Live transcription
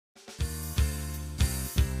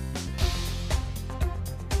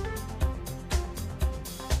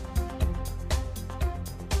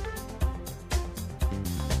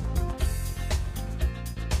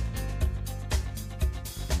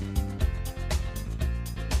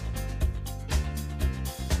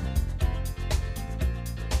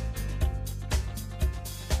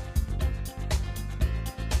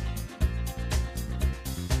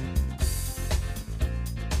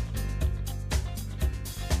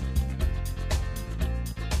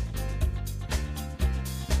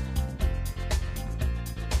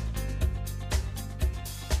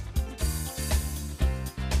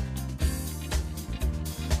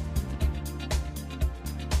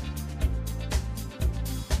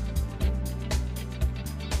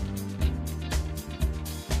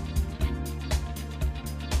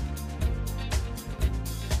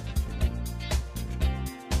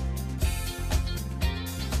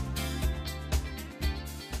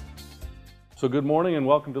So good morning and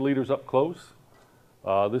welcome to Leaders Up Close.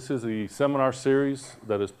 This is a seminar series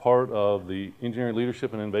that is part of the Engineering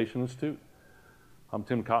Leadership and Innovation Institute. I'm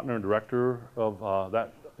Tim Kottner, Director of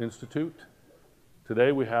that institute.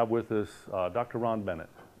 Today we have with us Dr. Ron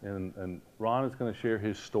Bennett, and Ron is going to share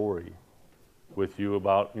his story with you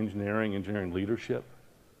about engineering leadership.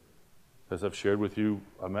 As I've shared with you,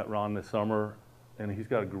 I met Ron this summer, and he's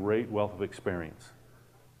got a great wealth of experience.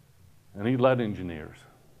 And he led engineers.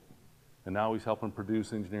 And now he's helping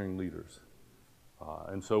produce engineering leaders.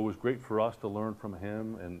 And so it was great for us to learn from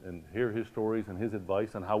him and hear his stories and his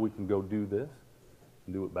advice on how we can go do this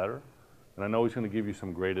and do it better. And I know he's going to give you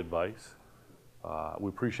some great advice. We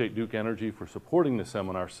appreciate Duke Energy for supporting this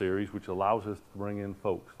seminar series, which allows us to bring in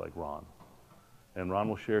folks like Ron. And Ron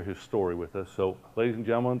will share his story with us. So, ladies and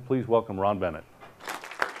gentlemen, please welcome Ron Bennett.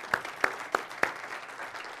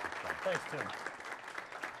 Thanks, Tim.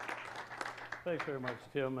 Thanks very much,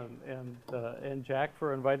 Tim, and Jack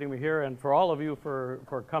for inviting me here, and for all of you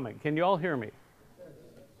for coming. Can you all hear me?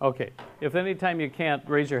 Okay. If any time you can't,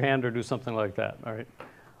 raise your hand or do something like that. All right.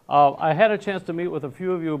 I had a chance to meet with a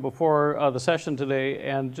few of you before the session today,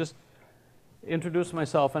 and just introduce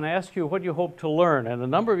myself and ask you what you hope to learn. And a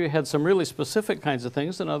number of you had some really specific kinds of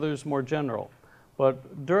things, and others more general.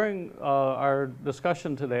 But during our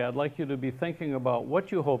discussion today, I'd like you to be thinking about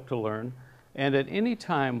what you hope to learn. And at any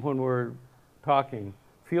time when we're talking,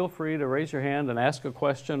 feel free to raise your hand and ask a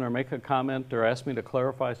question or make a comment or ask me to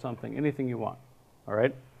clarify something, anything you want. All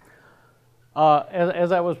right?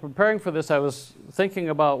 As I was preparing for this, I was thinking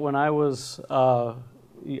about when I was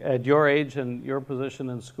at your age and your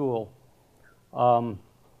position in school. And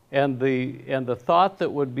the thought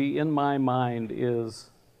that would be in my mind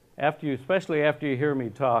is, especially after you hear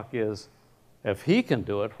me talk, is, if he can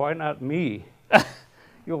do it, why not me?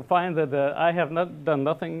 You'll find that I have done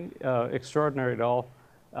nothing extraordinary at all.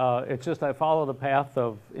 It's just I follow the path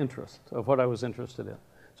of interest, of what I was interested in.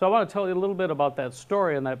 So I want to tell you a little bit about that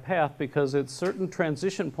story and that path, because it's certain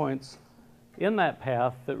transition points in that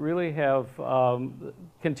path that really have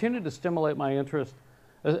continued to stimulate my interest,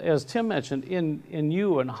 as Tim mentioned, in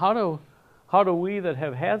you, and how do we that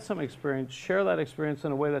have had some experience share that experience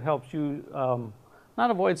in a way that helps you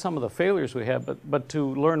not avoid some of the failures we have, but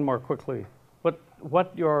to learn more quickly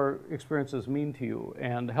what your experiences mean to you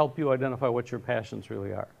and help you identify what your passions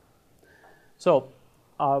really are. So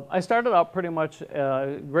I started out pretty much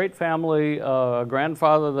a great family, a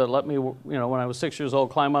grandfather that let me, when I was 6 years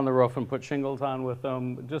old, climb on the roof and put shingles on with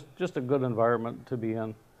them. Just a good environment to be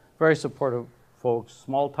in. Very supportive folks,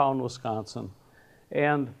 small town Wisconsin.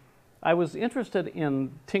 And I was interested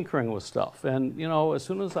in tinkering with stuff. And, as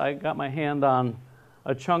soon as I got my hand on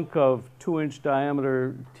a chunk of 2-inch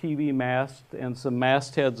diameter TV mast and some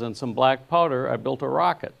mastheads and some black powder, I built a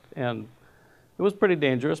rocket. And it was pretty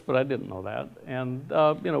dangerous, but I didn't know that. And,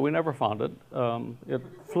 we never found it. It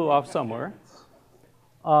flew off somewhere.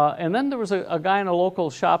 And then there was a guy in a local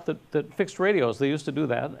shop that fixed radios. They used to do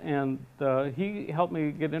that. And he helped me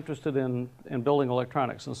get interested in building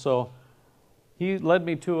electronics. And so he led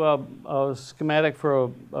me to a schematic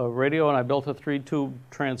for a radio, and I built a 3-tube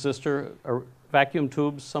transistor, vacuum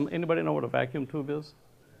tubes. Anybody know what a vacuum tube is?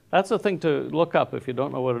 That's a thing to look up if you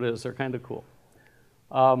don't know what it is. They're kind of cool.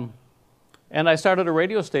 And I started a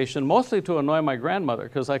radio station mostly to annoy my grandmother,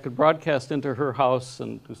 because I could broadcast into her house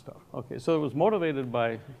and do stuff. Okay, so it was motivated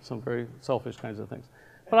by some very selfish kinds of things.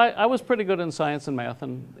 But I was pretty good in science and math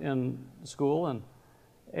in school,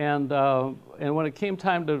 and when it came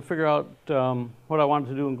time to figure out what I wanted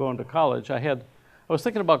to do and go into college, I was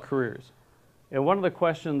thinking about careers. And one of the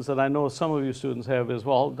questions that I know some of you students have is,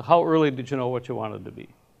 well, how early did you know what you wanted to be?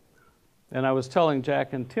 And I was telling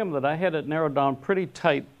Jack and Tim that I had it narrowed down pretty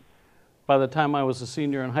tight by the time I was a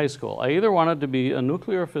senior in high school. I either wanted to be a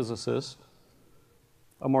nuclear physicist,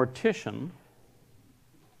 a mortician,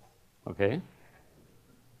 okay,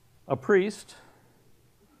 a priest,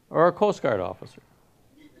 or a Coast Guard officer.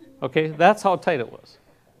 Okay, that's how tight it was.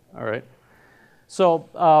 All right. So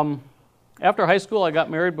after high school, I got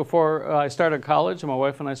married before I started college, and my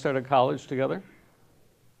wife and I started college together.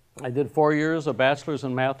 I did 4 years, a bachelor's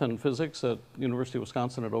in math and physics at University of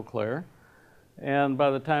Wisconsin at Eau Claire. And by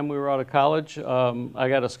the time we were out of college, I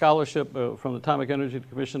got a scholarship from the Atomic Energy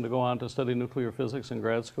Commission to go on to study nuclear physics in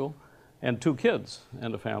grad school, and 2 kids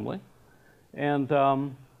and a family. And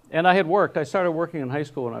I had worked. I started working in high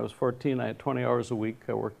school when I was 14. I had 20 hours a week.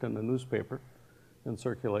 I worked in the newspaper in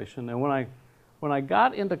circulation. And when I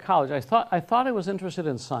got into college, I thought I was interested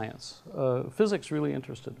in science. Physics really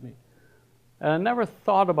interested me. And I never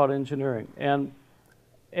thought about engineering. And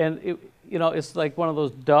it, it's like one of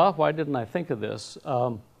those, duh, why didn't I think of this?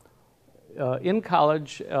 In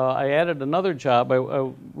college, I added another job.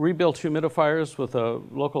 I rebuilt humidifiers with a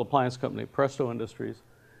local appliance company, Presto Industries.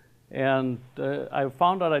 And I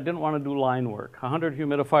found out I didn't want to do line work. 100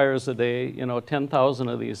 humidifiers a day, you know, 10,000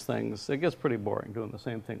 of these things. It gets pretty boring doing the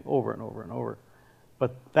same thing over and over and over.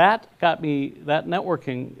 But that got me, that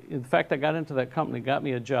networking, in fact, I got into that company, got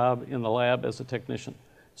me a job in the lab as a technician.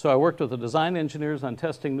 So I worked with the design engineers on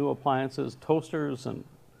testing new appliances, toasters and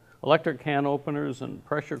electric can openers and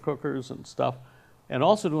pressure cookers and stuff, and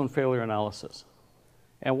also doing failure analysis.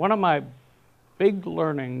 And one of my big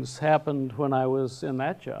learnings happened when I was in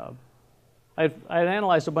that job. I'd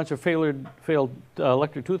analyzed a bunch of failed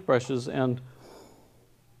electric toothbrushes, and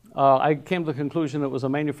I came to the conclusion it was a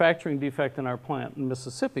manufacturing defect in our plant in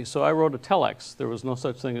Mississippi. So I wrote a telex. There was no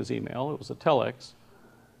such thing as email. It was a telex,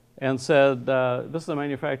 and said, this is a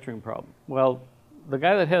manufacturing problem. Well, the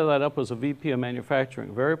guy that headed that up was a VP of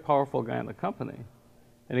manufacturing, a very powerful guy in the company.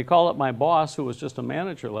 And he called up my boss, who was just a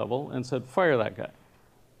manager level, and said, fire that guy.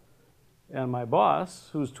 And my boss,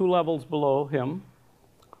 who's 2 levels below him,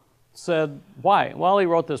 said, why? Well, he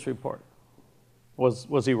wrote this report.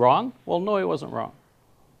 Was he wrong? Well, no, he wasn't wrong.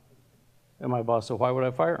 And my boss said, why would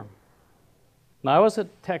I fire him? Now, I was a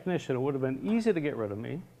technician. It would have been easy to get rid of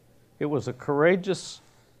me. It was a courageous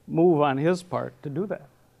move on his part to do that.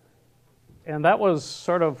 And that was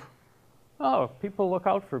sort of, oh, people look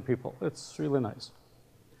out for people. It's really nice.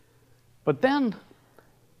 But then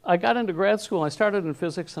I got into grad school, and I started in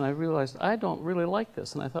physics, and I realized I don't really like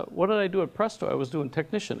this. And I thought, what did I do at Presto? I was doing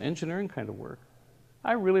technician, engineering kind of work.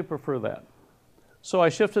 I really prefer that. So I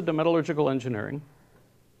shifted to metallurgical engineering.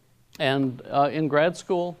 And in grad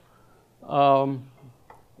school, the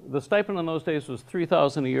stipend in those days was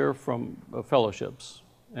 $3,000 a year from fellowships,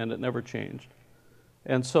 and it never changed.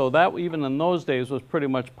 And so that, even in those days, was pretty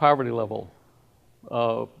much poverty level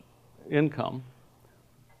income.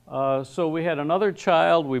 So we had another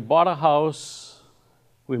child, we bought a house,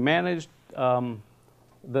 we managed,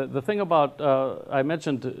 the thing about, I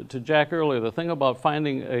mentioned to Jack earlier, the thing about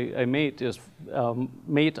finding a mate is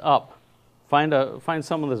mate up. Find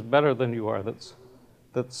someone that's better than you are, that's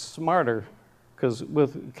smarter. Because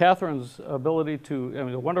with Catherine's ability to, I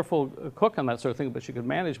mean, a wonderful cook and that sort of thing, but she could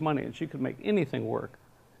manage money and she could make anything work.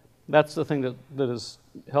 That's the thing that has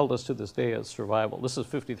held us to this day as survival. This is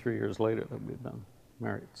 53 years later that we've been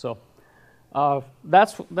married. So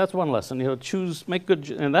that's one lesson. You know, make good,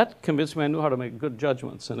 and that convinced me I knew how to make good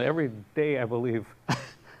judgments. And every day I believe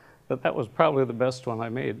that was probably the best one I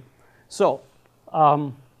made. So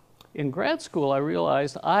in grad school, I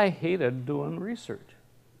realized I hated doing research.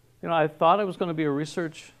 You know, I thought I was going to be a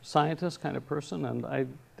research scientist kind of person, and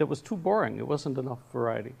it was too boring. It wasn't enough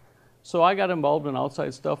variety. So I got involved in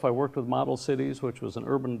outside stuff. I worked with Model Cities, which was an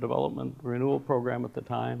urban development renewal program at the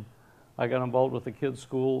time. I got involved with the kids'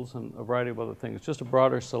 schools and a variety of other things, just a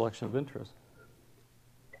broader selection of interests.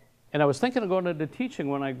 And I was thinking of going into teaching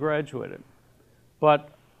when I graduated. But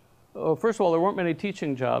first of all, there weren't many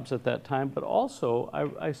teaching jobs at that time, but also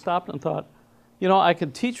I stopped and thought, you know, I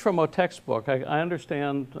could teach from a textbook. I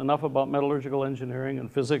understand enough about metallurgical engineering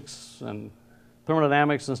and physics and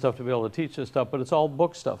thermodynamics and stuff to be able to teach this stuff, but it's all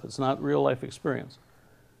book stuff. It's not real life experience.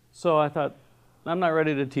 So I thought, I'm not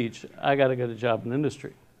ready to teach. I got to get a job in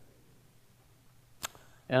industry.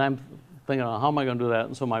 And I'm thinking, how am I going to do that?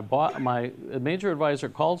 And so my major advisor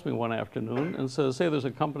calls me one afternoon and says, hey, there's a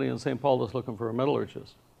company in St. Paul that's looking for a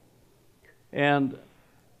metallurgist. And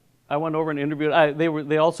I went over and interviewed.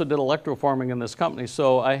 They also did electroforming in this company.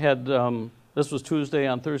 So I had, this was Tuesday.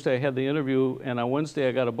 On Thursday, I had the interview. And on Wednesday,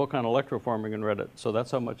 I got a book on electroforming and read it. So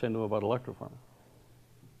that's how much I knew about electroforming.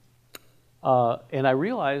 And I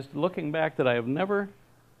realized, looking back, that I have never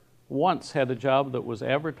once had a job that was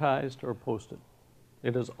advertised or posted.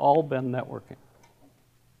 It has all been networking.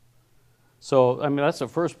 So, I mean, that's the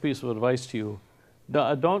first piece of advice to you.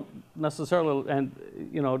 Don't necessarily, and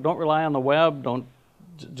you know, don't rely on the web. Don't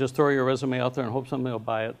just throw your resume out there and hope somebody will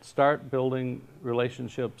buy it. Start building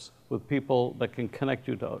relationships with people that can connect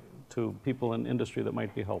you to people in industry that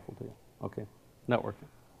might be helpful to you. Okay, networking.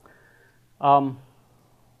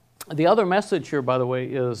 The other message here, by the way,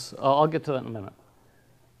 is, I'll get to that in a minute.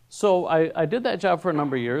 So I did that job for a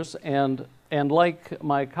number of years, and like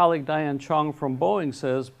my colleague Diane Chong from Boeing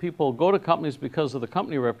says, people go to companies because of the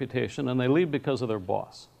company reputation, and they leave because of their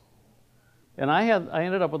boss. And I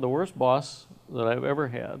ended up with the worst boss that I've ever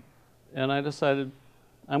had, and I decided,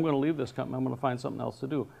 I'm going to leave this company. I'm going to find something else to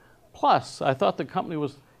do. Plus, I thought the company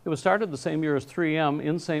was started the same year as 3M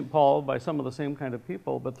in St. Paul by some of the same kind of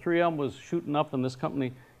people, but 3M was shooting up, and this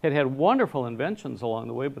company had wonderful inventions along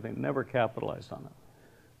the way, but they never capitalized on it.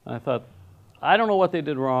 And I thought, I don't know what they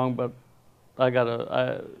did wrong, but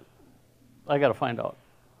I got to find out.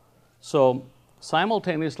 So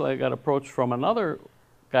simultaneously, I got approached from another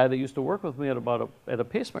guy that used to work with me at a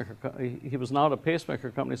pacemaker company. He was now at a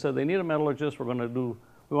pacemaker company. He said, they need a metallurgist. We want to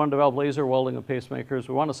develop laser welding of pacemakers.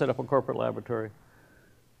 We want to set up a corporate laboratory.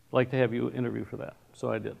 I'd like to have you interview for that.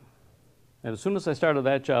 So I did. And as soon as I started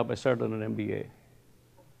that job, I started an MBA.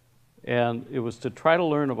 And it was to try to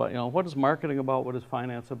learn about, what is marketing about, what is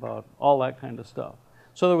finance about, all that kind of stuff.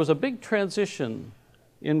 So there was a big transition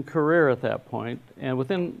in career at that point, and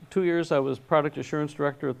within 2 years I was product assurance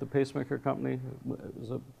director at the pacemaker company. It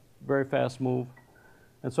was a very fast move.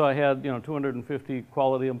 And so I had 250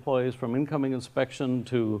 quality employees from incoming inspection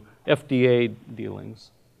to FDA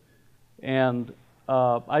dealings. And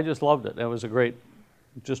I just loved it. It was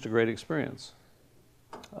just a great experience.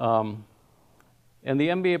 And the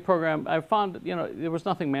MBA program, I found, there was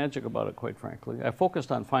nothing magic about it, quite frankly. I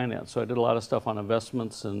focused on finance, so I did a lot of stuff on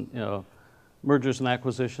investments and mergers and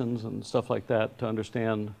acquisitions and stuff like that to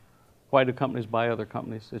understand why do companies buy other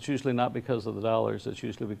companies. It's usually not because of the dollars. It's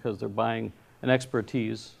usually because they're buying an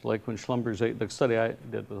expertise, like when Schlumberger, the study I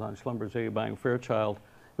did was on Schlumberger buying Fairchild.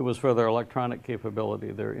 It was for their electronic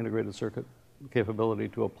capability, their integrated circuit capability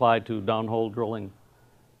to apply to downhole drilling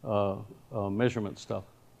measurement stuff.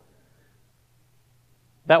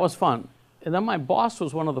 That was fun. And then my boss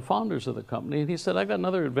was one of the founders of the company, and he said, I got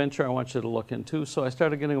another adventure I want you to look into. So I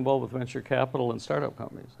started getting involved with venture capital and startup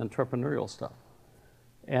companies, entrepreneurial stuff.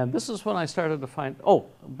 And this is when I started to find,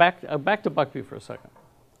 back to Buckbee for a second.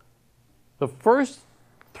 The first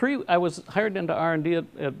I was hired into R&D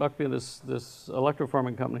at Buckbee, this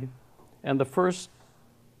electroforming company, and the first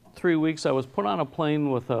 3 weeks I was put on a plane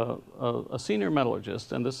with a senior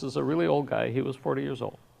metallurgist, and this is a really old guy. He was 40 years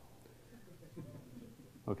old.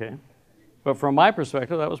 Okay? But from my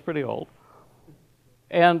perspective, that was pretty old.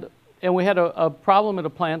 And we had a problem at a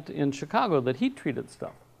plant in Chicago that heat treated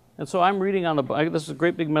stuff. And so I'm reading on this is a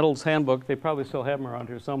great big metals handbook, they probably still have them around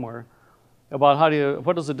here somewhere, about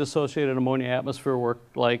what does a dissociated ammonia atmosphere work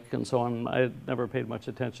like and so on. I had never paid much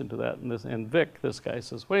attention to that. And Vic, this guy,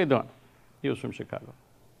 says, what are you doing? He was from Chicago.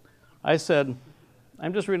 I said,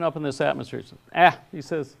 I'm just reading up on this atmosphere. He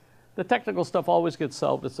says, the technical stuff always gets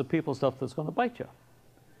solved. It's the people stuff that's going to bite you.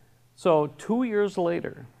 So 2 years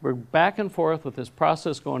later, we're back and forth with this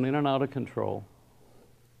process going in and out of control.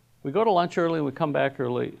 We go to lunch early and we come back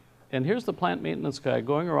early, and here's the plant maintenance guy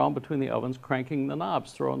going around between the ovens, cranking the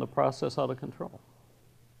knobs, throwing the process out of control.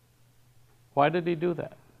 Why did he do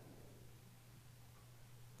that?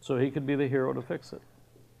 So he could be the hero to fix it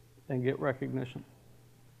and get recognition.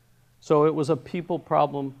 So it was a people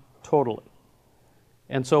problem totally.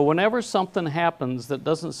 And so whenever something happens that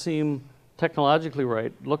doesn't seem technologically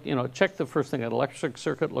right, look, check the first thing, an electric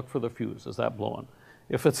circuit, look for the fuse. Is that blowing?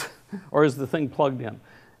 Or is the thing plugged in?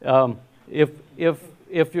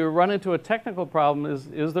 If you run into a technical problem,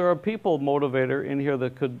 is there a people motivator in here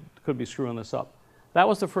that could be screwing this up? That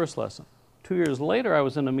was the first lesson. 2 years later, I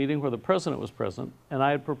was in a meeting where the president was present, and I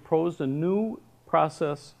had proposed a new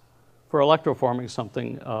process for electroforming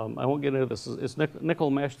something. I won't get into this. It's nickel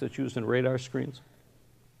mesh that's used in radar screens.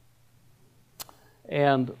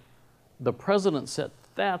 And the president said,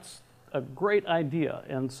 that's a great idea.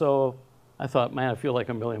 And so I thought, man, I feel like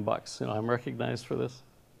 $1 million. I'm recognized for this.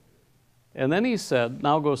 And then he said,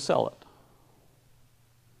 now go sell it.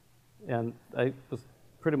 And I was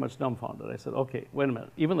pretty much dumbfounded. I said, okay, wait a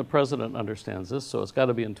minute. Even the president understands this, so it's got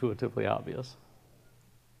to be intuitively obvious.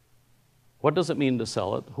 What does it mean to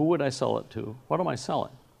sell it? Who would I sell it to? What am I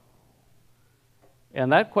selling?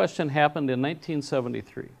 And that question happened in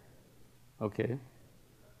 1973. Okay.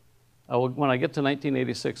 When I get to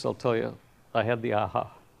 1986, I'll tell you I had the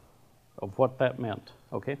aha of what that meant,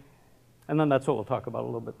 okay? And then that's what we'll talk about a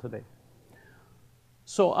little bit today.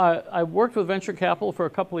 So I worked with venture capital for a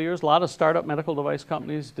couple of years. A lot of startup medical device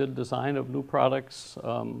companies did design of new products,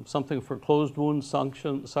 something for closed wound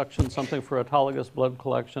suction, something for autologous blood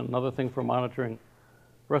collection, another thing for monitoring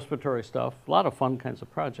respiratory stuff, a lot of fun kinds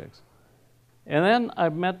of projects. And then I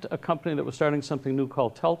met a company that was starting something new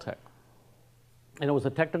called Teltec. And it was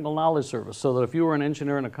a technical knowledge service, so that if you were an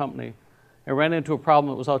engineer in a company and ran into a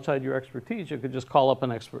problem that was outside your expertise, you could just call up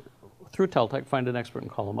an expert through Teltec, find an expert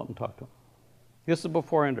and call them up and talk to them. This is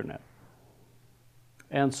before internet.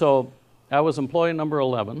 And so I was employee number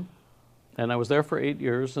 11, and I was there for 8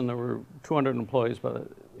 years, and there were 200 employees by the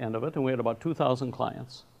end of it, and we had about 2,000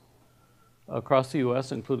 clients across the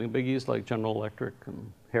US, including biggies like General Electric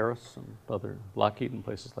and Harris and other Lockheed and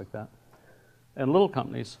places like that, and little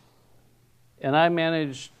companies. And I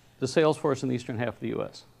managed the sales force in the eastern half of the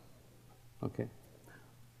US. Okay.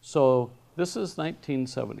 So this is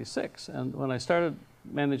 1976, and when I started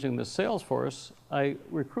managing the sales force, I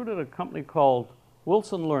recruited a company called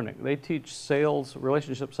Wilson Learning. They teach sales,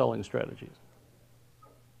 relationship selling strategies.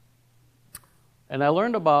 And I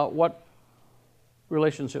learned about what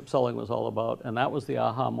relationship selling was all about, and that was the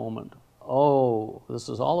aha moment. Oh, this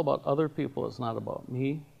is all about other people, it's not about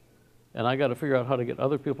me, and I got to figure out how to get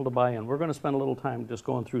other people to buy in. We're going to spend a little time just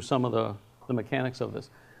going through some of the mechanics of this.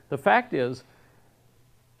 The fact is,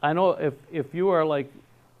 I know if you are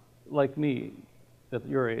like me at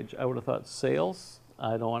your age, I would have thought sales,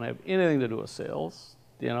 I don't want to have anything to do with sales.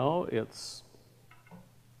 You know, it's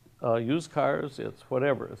used cars, it's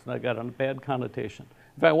whatever. It's not got a bad connotation.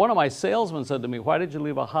 In fact, one of my salesmen said to me, why did you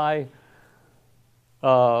leave a high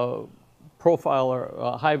profile or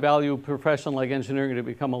a high value profession like engineering to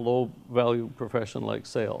become a low value profession like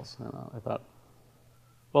sales? And I thought,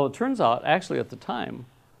 well, it turns out actually at the time,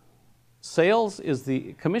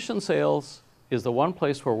 commission sales is the one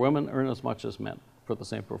place where women earn as much as men for the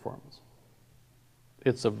same performance.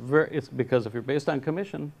 It's because if you're based on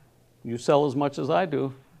commission, you sell as much as I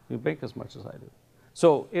do, you make as much as I do.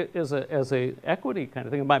 So it is as a equity kind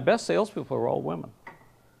of thing. My best salespeople are all women.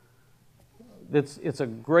 It's a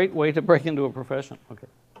great way to break into a profession. Okay,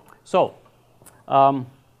 so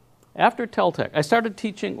after Teltech, I started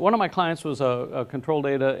teaching. One of my clients was a control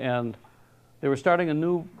data, and they were starting a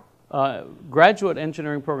new graduate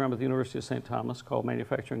engineering program at the University of St. Thomas called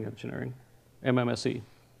Manufacturing Engineering, MMSE.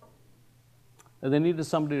 And they needed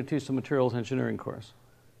somebody to teach the materials engineering course.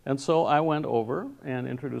 And so I went over and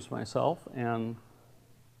introduced myself and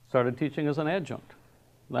started teaching as an adjunct.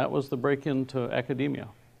 That was the break into academia.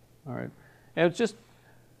 All right. And it's just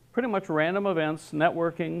pretty much random events,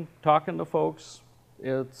 networking, talking to folks,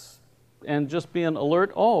 and just being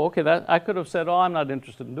alert. Oh, okay, I could have said, oh, I'm not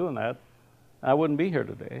interested in doing that. I wouldn't be here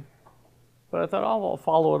today. But I thought, oh, I'll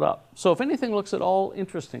follow it up. So if anything looks at all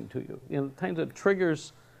interesting to you, the kind that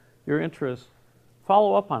triggers your interest,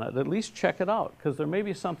 follow up on it. At least check it out, because there may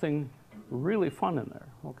be something really fun in there,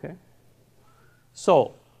 okay?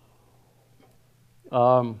 So,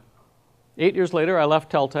 8 years later, I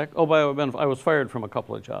left Teltech. Oh, by the way, I was fired from a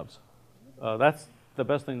couple of jobs. That's the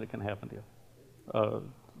best thing that can happen to you.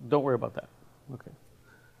 Don't worry about that, okay?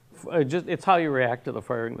 It's how you react to the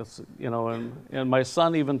firing. That's, you know, and my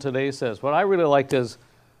son even today says, what I really liked is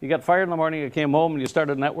you got fired in the morning, you came home, and you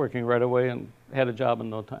started networking right away and had a job in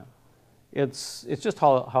no time. It's just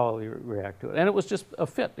how you react to it. And it was just a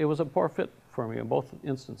fit. It was a poor fit for me in both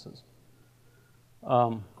instances.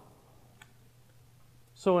 So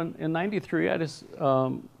in 93, I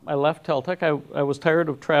left Teltech. I was tired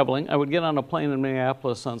of traveling. I would get on a plane in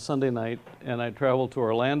Minneapolis on Sunday night, and I'd travel to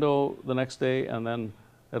Orlando the next day, and then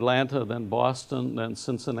Atlanta, then Boston, then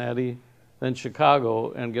Cincinnati, then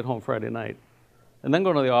Chicago, and get home Friday night. And then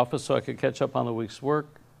go to the office so I could catch up on the week's work,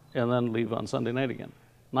 and then leave on Sunday night again.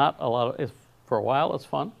 Not a lot of, for a while it's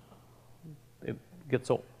fun. It gets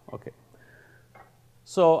old, okay.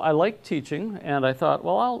 So I liked teaching, and I thought,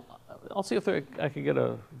 well, I'll see if I could get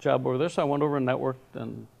a job over there. So I went over and networked,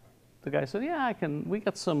 and the guy said, yeah, I can. We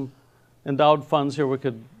got some endowed funds here. We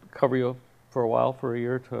could cover you for a while, for a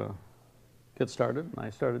year to get started. And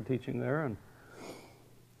I started teaching there,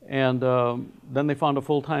 and then they found a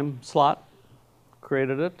full-time slot,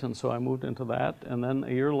 created it, and so I moved into that. And then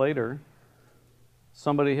a year later,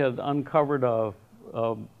 somebody had uncovered a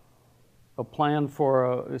plan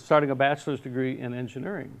for starting a bachelor's degree in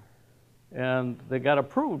engineering. And they got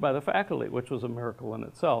approved by the faculty, which was a miracle in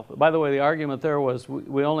itself. By the way, the argument there was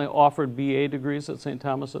we only offered BA degrees at St.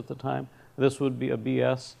 Thomas at the time. This would be a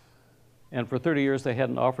BS. And for 30 years, they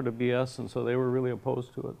hadn't offered a BS, and so they were really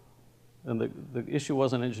opposed to it. And the issue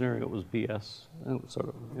wasn't engineering, it was BS, sort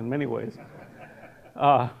of, in many ways.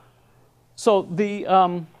 So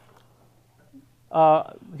the,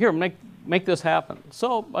 here, make this happen.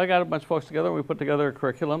 So I got a bunch of folks together, and we put together a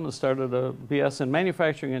curriculum and started a BS in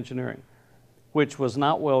manufacturing engineering, which was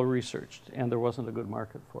not well researched, and there wasn't a good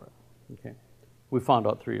market for it, okay? We found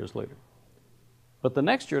out 3 years later. But the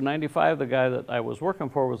next year, 95, the guy that I was working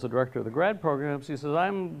for was the director of the grad programs. He says,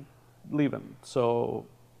 I'm leaving, so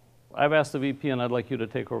I've asked the VP, and I'd like you to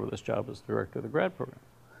take over this job as director of the grad program.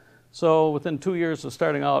 So within 2 years of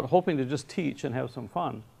starting out, hoping to just teach and have some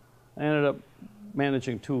fun, I ended up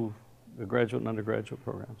managing two graduate and undergraduate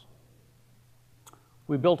programs.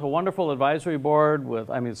 We built a wonderful advisory board with,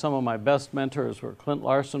 some of my best mentors were Clint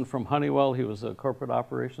Larson from Honeywell. He was a corporate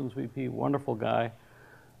operations VP, wonderful guy.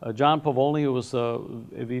 John Pavolny, who was a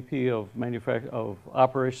VP of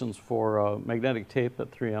operations for magnetic tape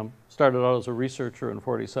at 3M. Started out as a researcher in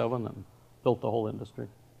 47 and built the whole industry.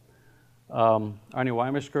 Arnie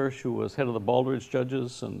Weimishkirch, who was head of the Baldrige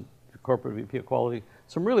judges and corporate VP of quality.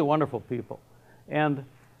 Some really wonderful people. And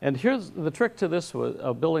here's the trick to this,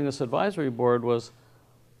 building this advisory board was,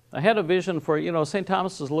 I had a vision for, St.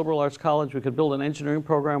 Thomas's Liberal Arts College, we could build an engineering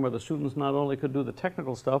program where the students not only could do the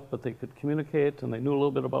technical stuff, but they could communicate and they knew a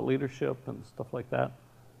little bit about leadership and stuff like that.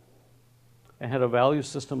 It had a value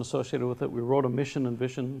system associated with it. We wrote a mission and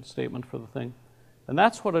vision statement for the thing. And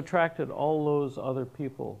that's what attracted all those other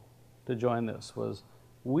people to join this, was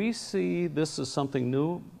we see this as something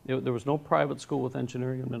new. There was no private school with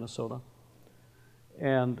engineering in Minnesota.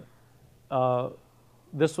 And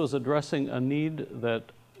this was addressing a need that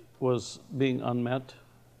was being unmet.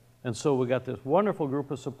 And so we got this wonderful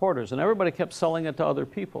group of supporters, and everybody kept selling it to other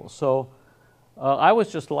people. So I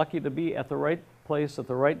was just lucky to be at the right place at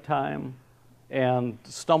the right time and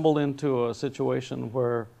stumbled into a situation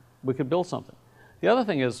where we could build something. The other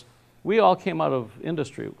thing is, we all came out of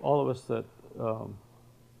industry, all of us that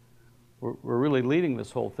were really leading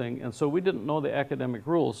this whole thing, and so we didn't know the academic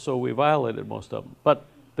rules, so we violated most of them. But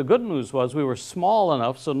the good news was we were small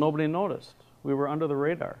enough so nobody noticed. We were under the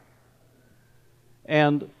radar.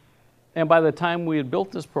 And by the time we had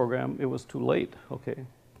built this program, it was too late, okay?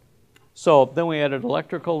 So then we added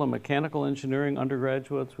electrical and mechanical engineering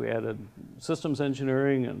undergraduates. We added systems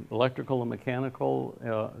engineering and electrical and mechanical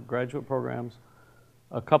graduate programs,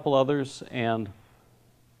 a couple others. And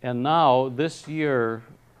now, this year,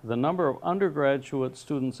 the number of undergraduate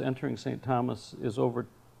students entering St. Thomas is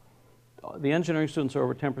the engineering students are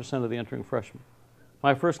over 10% of the entering freshmen.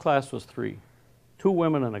 My first class was 3, 2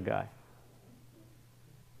 women and a guy.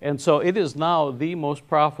 And so it is now the most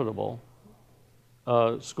profitable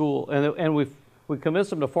school, and we convinced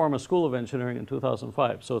them to form a school of engineering in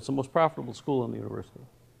 2005, so it's the most profitable school in the university.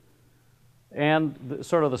 And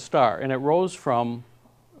sort of the star, and it rose from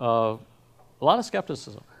a lot of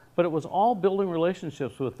skepticism, but it was all building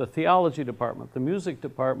relationships with the theology department, the music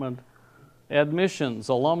department, admissions,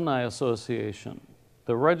 alumni association,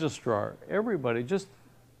 the registrar, everybody, just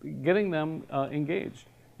getting them engaged.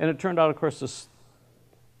 And it turned out, of course,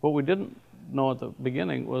 what we didn't know at the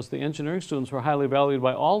beginning was the engineering students were highly valued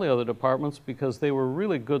by all the other departments because they were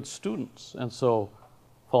really good students. And so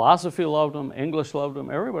philosophy loved them, English loved them,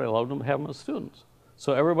 everybody loved them, have them as students.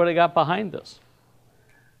 So everybody got behind this.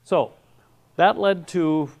 So that led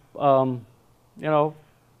to, in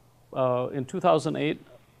 2008,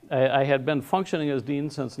 I had been functioning as dean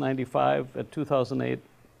since '95. At 2008,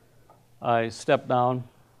 I stepped down.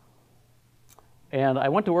 And I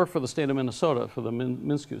went to work for the state of Minnesota for the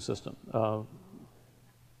MnSCU system.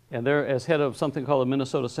 And there as head of something called the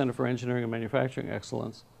Minnesota Center for Engineering and Manufacturing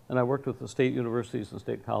Excellence. And I worked with the state universities and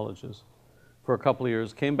state colleges for a couple of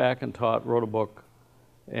years, came back and taught, wrote a book,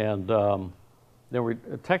 and then we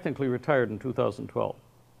technically retired in 2012.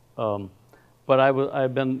 But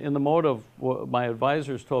I've been in the mode of what my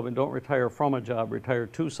advisors told me, don't retire from a job, retire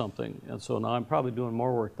to something. And so now I'm probably doing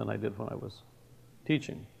more work than I did when I was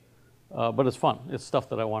teaching. But it's fun. It's stuff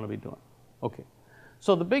that I want to be doing. Okay.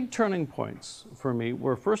 So the big turning points for me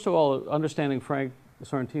were, first of all, understanding Frank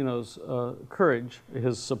Sorrentino's courage,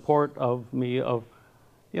 his support of me, of,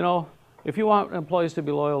 if you want employees to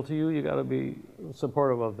be loyal to you, you got to be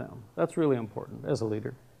supportive of them. That's really important as a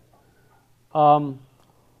leader.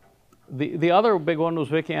 The other big one was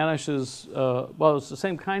Vicki Anish's, well, it's the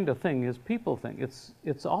same kind of thing, his people thing.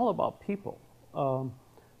 It's all about people.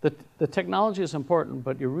 The technology is important,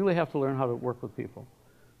 but you really have to learn how to work with people.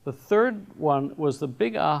 The third one was the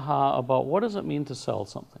big aha about what does it mean to sell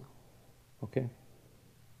something, okay?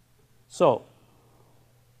 So,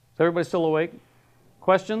 is everybody still awake?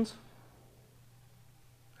 Questions?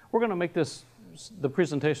 We're going to make the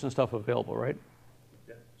presentation stuff available, right?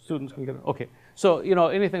 Yeah. Students can get it? Okay. So,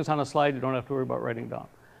 anything's on a slide, you don't have to worry about writing down.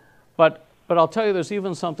 But I'll tell you, there's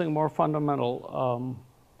even something more fundamental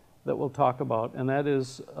that we'll talk about, and that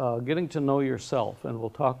is getting to know yourself, and we'll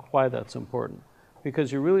talk why that's important.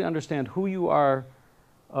 Because you really understand who you are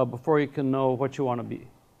before you can know what you want to be.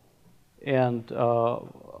 And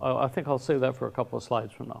I think I'll save that for a couple of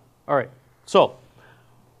slides from now. All right, so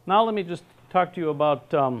now let me just talk to you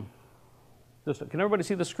about this. Can everybody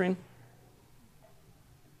see the screen?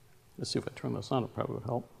 Let's see if I turn this on, it probably would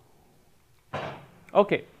help.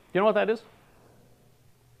 Okay, you know what that is?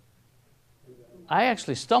 I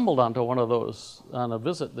actually stumbled onto one of those on a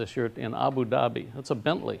visit this year in Abu Dhabi. It's a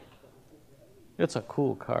Bentley. It's a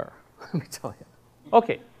cool car, let me tell you.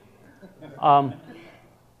 Okay.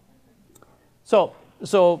 So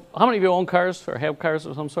how many of you own cars or have cars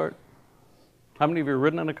of some sort? How many of you have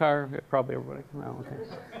ridden in a car? Yeah, probably everybody. No, okay.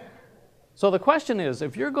 So the question is,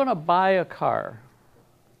 if you're going to buy a car,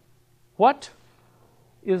 what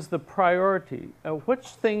is the priority? Which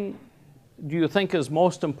thing do you think is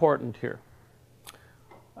most important here?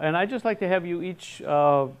 And I'd just like to have you each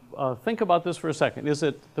think about this for a second. Is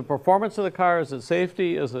it the performance of the car? Is it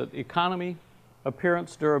safety? Is it economy,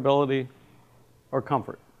 appearance, durability, or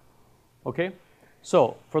comfort? Okay?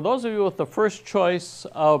 So, for those of you with the first choice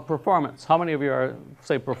of performance, how many of you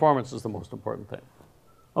say performance is the most important thing?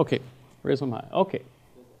 Okay, raise them high. Okay. Does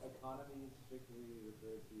economy strictly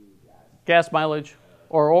refer to gas? Gas mileage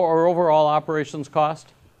or overall operations cost?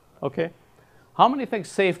 Okay. How many think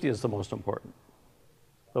safety is the most important?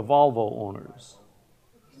 The Volvo owners.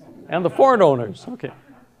 And the Ford owners. Okay.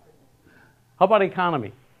 How about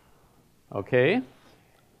economy? Okay.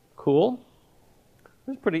 Cool.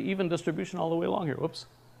 There's pretty even distribution all the way along here. Whoops.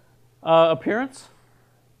 Appearance?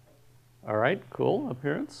 All right, cool.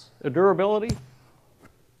 Appearance. Durability?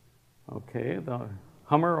 Okay, the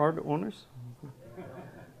Hummer owners.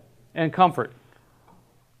 And comfort.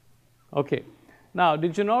 Okay. Now,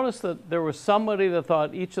 did you notice that there was somebody that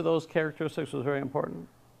thought each of those characteristics was very important?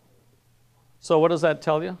 So what does that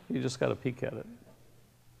tell you? You just got to peek at it.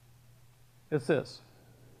 It's this.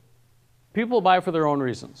 People buy for their own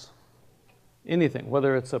reasons. Anything,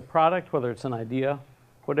 whether it's a product, whether it's an idea,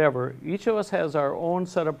 whatever, each of us has our own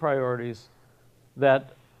set of priorities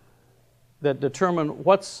that determine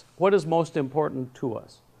what is most important to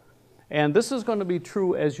us. And this is going to be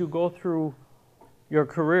true as you go through your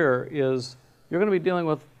career. Is you're going to be dealing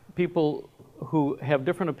with people who have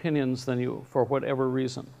different opinions than you for whatever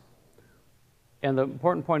reason. And the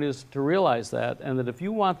important point is to realize that, and that if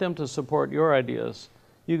you want them to support your ideas,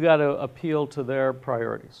 you got to appeal to their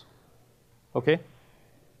priorities. Okay?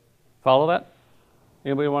 Follow that?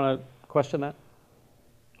 Anybody want to question that?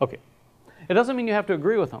 Okay. It doesn't mean you have to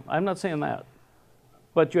agree with them. I'm not saying that.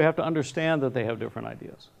 But you have to understand that they have different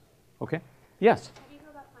ideas. Okay? Yes? How do you go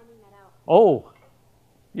about finding that out? Oh,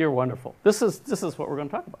 you're wonderful. This is what we're going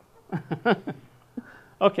to talk about.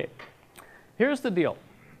 Okay. Here's the deal.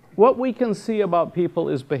 What we can see about people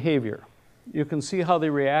is behavior. You can see how they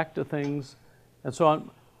react to things and so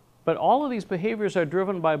on. But all of these behaviors are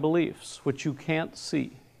driven by beliefs, which you can't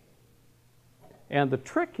see. And the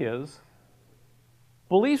trick is,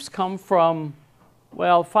 beliefs come from,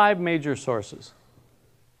 well, 5 major sources.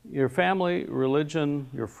 Your family, religion,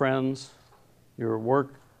 your friends, your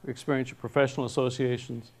work experience, your professional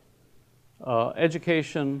associations,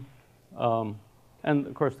 education, and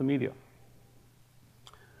of course the media.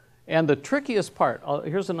 And the trickiest part,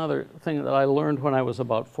 here's another thing that I learned when I was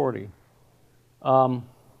about 40. The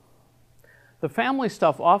family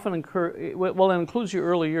stuff often it includes your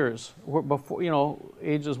early years, before,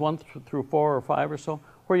 ages 1 through 4 or 5 or so,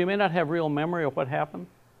 where you may not have real memory of what happened.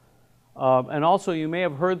 And also you may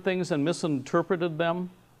have heard things and misinterpreted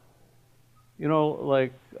them.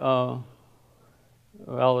 There's a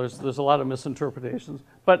lot of misinterpretations.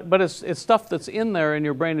 But it's stuff that's in there in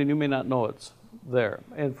your brain and you may not know it's there.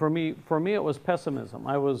 And for me it was pessimism.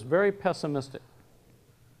 I was very pessimistic.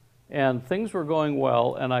 And things were going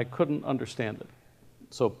well, and I couldn't understand it.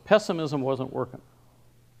 So pessimism wasn't working,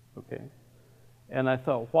 okay? And I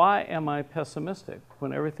thought, why am I pessimistic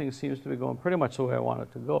when everything seems to be going pretty much the way I want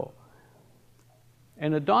it to go?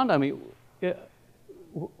 And it dawned on me,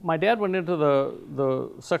 my dad went into the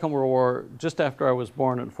Second World War just after I was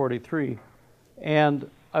born in '43, and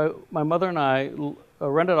my mother and I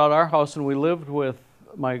rented out our house, and we lived with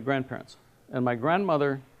my grandparents. And my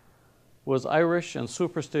grandmother was Irish and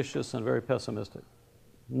superstitious and very pessimistic.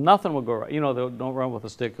 Nothing would go right. Don't run with a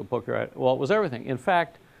stick, you'll poke your eye. Well, it was everything. In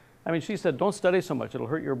fact, she said, don't study so much, it'll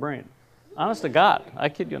hurt your brain. Honest to God, I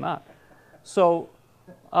kid you not. So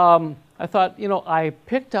I thought, I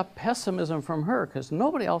picked up pessimism from her because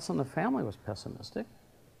nobody else in the family was pessimistic.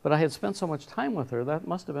 But I had spent so much time with her, that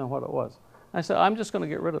must have been what it was. I said, I'm just going to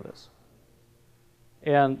get rid of this.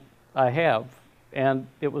 And I have. And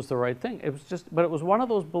it was the right thing. But it was one of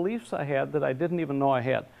those beliefs I had that I didn't even know I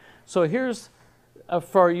had. So here's,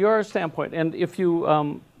 for your standpoint, and if you,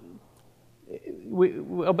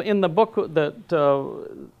 in the book that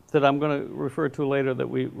I'm going to refer to later that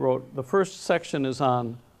we wrote, the first section is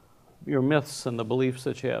on your myths and the beliefs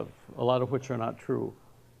that you have, a lot of which are not true.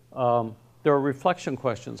 There are reflection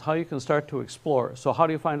questions, how you can start to explore. So how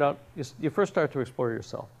do you find out? You first start to explore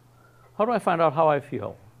yourself. How do I find out how I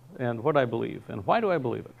feel? And what I believe, and why do I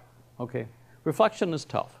believe it? Okay, reflection is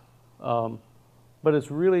tough, but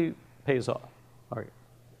it really pays off. All right,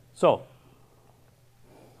 so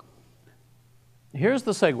here's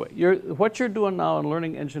the segue. What you're doing now in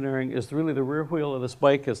learning engineering is really the rear wheel of this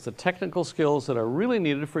bike. It's the technical skills that are really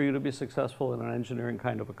needed for you to be successful in an engineering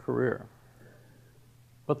kind of a career.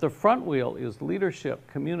 But the front wheel is leadership,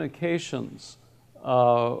 communications,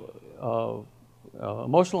 emotional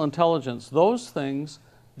intelligence, those things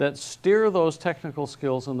that steer those technical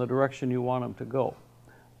skills in the direction you want them to go.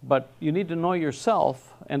 But you need to know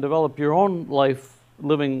yourself and develop your own life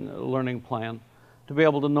living learning plan to be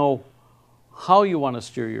able to know how you want to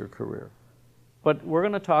steer your career. But we're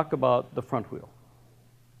going to talk about the front wheel,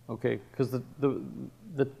 okay? Because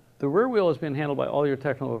the rear wheel has been handled by all your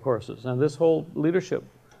technical courses, and this whole leadership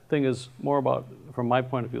thing is more about, from my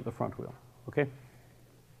point of view, the front wheel, okay?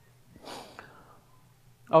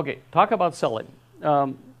 Okay, talk about selling.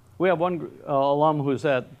 We have one alum who's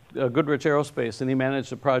at Goodrich Aerospace, and he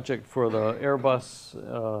managed a project for the Airbus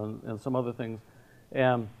and some other things.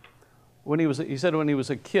 And when he said when he was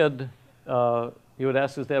a kid, he would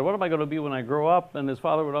ask his dad, "What am I going to be when I grow up?" And his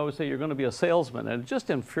father would always say, "You're going to be a salesman." And it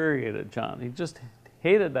just infuriated John. He just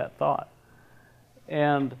hated that thought.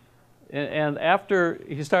 And after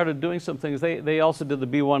he started doing some things, they also did the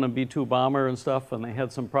B-1 and B-2 bomber and stuff, and they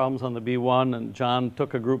had some problems on the B-1, and John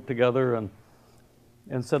took a group together and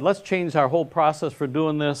said, let's change our whole process for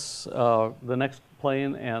doing this, the next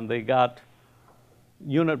plane, and they got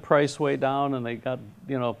unit price way down, and they got,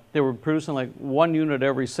 you know, they were producing like 1 unit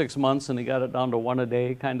every 6 months, and he got it down to 1 a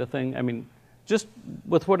day kind of thing. I mean, just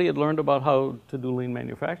with what he had learned about how to do lean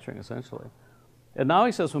manufacturing, essentially. And now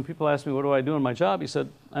he says, when people ask me, what do I do in my job? He said,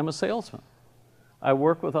 I'm a salesman. I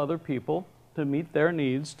work with other people to meet their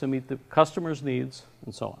needs, to meet the customer's needs,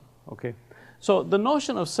 and so on, okay? So the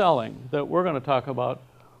notion of selling that we're going to talk about,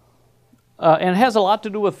 and has a lot to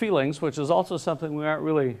do with feelings, which is also something we aren't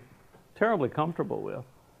really terribly comfortable with.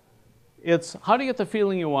 It's how do you get the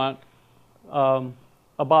feeling you want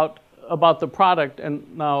about the product.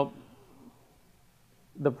 And now,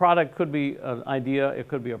 the product could be an idea, it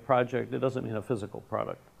could be a project, it doesn't mean a physical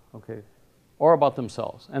product, okay? Or about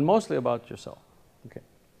themselves, and mostly about yourself, okay?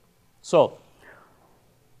 So,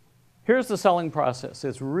 here's the selling process.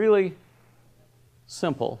 It's really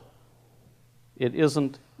simple. It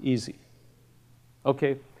isn't easy,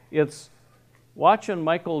 okay? It's watching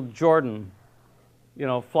Michael Jordan, you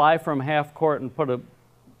know, fly from half court and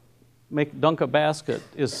dunk a basket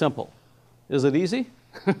is simple. Is it easy?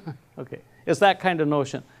 Okay. It's that kind of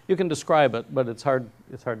notion. You can describe it, but it's hard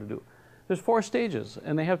to do. There's 4 stages,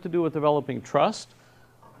 and they have to do with developing trust,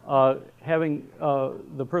 having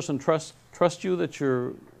the person trust you that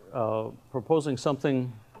you're proposing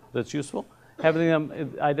something that's useful, having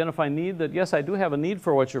them identify need that, yes, I do have a need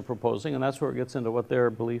for what you're proposing, and that's where it gets into what their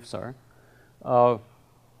beliefs are.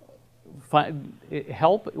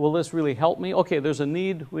 Help, will this really help me? Okay, there's a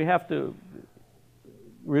need, we have to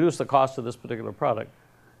reduce the cost of this particular product.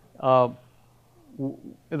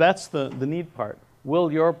 That's the need part.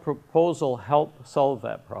 Will your proposal help solve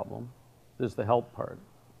that problem? Is the help part.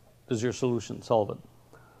 Does your solution solve it?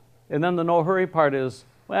 And then the no hurry part is,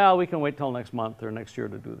 well, we can wait till next month or next year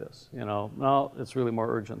to do this. You know, no, it's really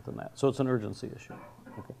more urgent than that. So it's an urgency issue.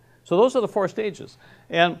 Okay. So those are the 4 stages.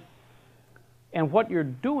 And what you're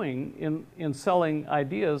doing in selling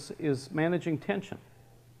ideas is managing tension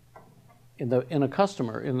in a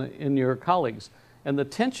customer, in your colleagues. And the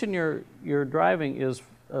tension you're driving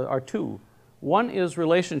are 2. One is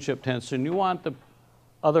relationship tension. You want the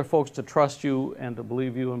other folks to trust you and to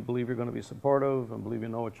believe you and believe you're going to be supportive and believe you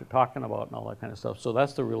know what you're talking about and all that kind of stuff. So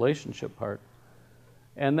that's the relationship part.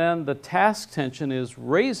 And then the task tension is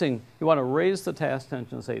raising. You want to raise the task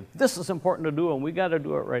tension and say, this is important to do and we got to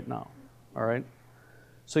do it right now. All right?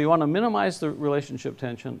 So you want to minimize the relationship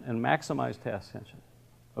tension and maximize task tension.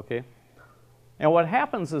 Okay? And what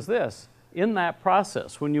happens is this. In that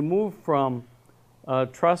process, when you move from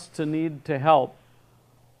trust to need to help,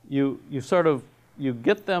 you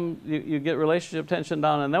get relationship tension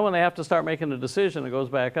down, and then when they have to start making a decision, it goes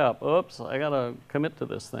back up. Oops, I got to commit to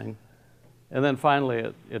this thing. And then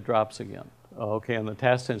finally it drops again. Okay, and the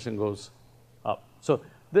task tension goes up. So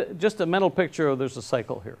just a mental picture of there's a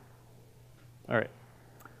cycle here. All right.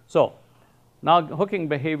 So now hooking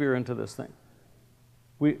behavior into this thing.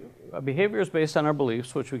 Behavior is based on our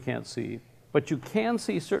beliefs, which we can't see, but you can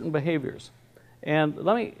see certain behaviors. And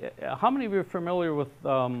how many of you are familiar with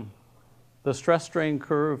the stress-strain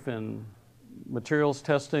curve in materials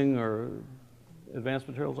testing or advanced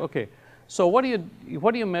materials? Okay, so what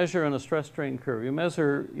do you measure in a stress-strain curve? You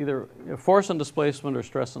measure either force and displacement or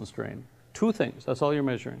stress and strain. 2 things, that's all you're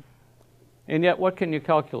measuring. And yet, what can you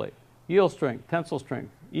calculate? Yield strength, tensile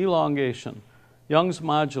strength, elongation, Young's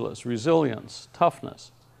modulus, resilience,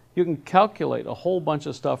 toughness. You can calculate a whole bunch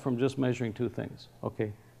of stuff from just measuring 2 things,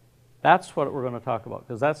 okay? That's what we're going to talk about,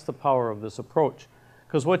 because that's the power of this approach.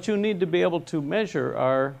 Because what you need to be able to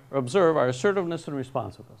measure observe are assertiveness and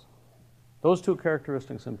responsiveness. Those 2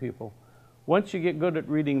 characteristics in people. Once you get good at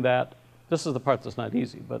reading that, this is the part that's not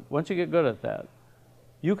easy, but once you get good at that,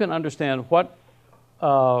 you can understand what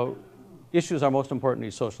issues are most important to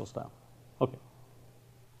you, social style? Okay.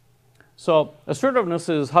 So assertiveness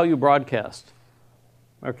is how you broadcast.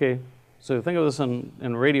 Okay. So think of this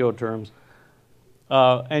in radio terms.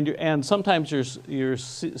 And sometimes your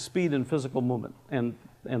speed and physical movement and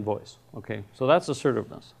voice. Okay. So that's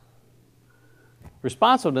assertiveness.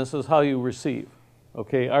 Responsiveness is how you receive.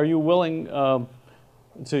 Okay. Are you willing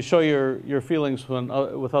to show your feelings when,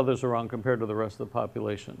 with others around compared to the rest of the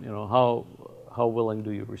population? You know, how willing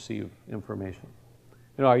do you receive information?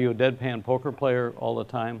 You know, are you a deadpan poker player all the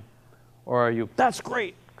time? Or are you, that's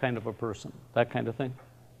great, kind of a person? That kind of thing?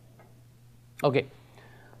 Okay.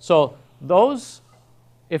 So those,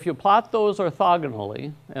 if you plot those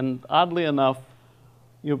orthogonally, and oddly enough,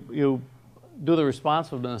 you do the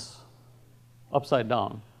responsiveness upside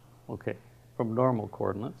down, okay, from normal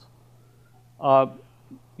coordinates,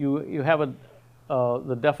 you have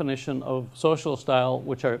the definition of social style,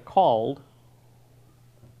 which are called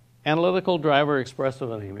analytical, driver,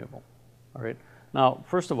 expressive, and amiable. All right. Now,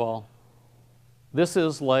 first of all, this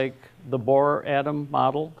is like the Bohr atom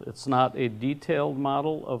model. It's not a detailed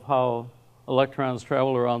model of how electrons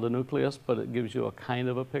travel around the nucleus, but it gives you a kind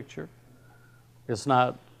of a picture. It's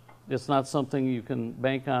not something you can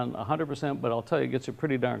bank on 100%, but I'll tell you, it gets you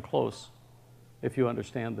pretty darn close if you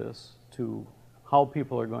understand this to how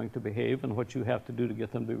people are going to behave and what you have to do to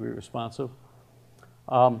get them to be responsive.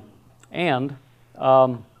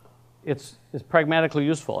 It's pragmatically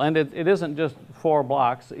useful. And it isn't just 4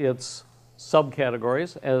 blocks, it's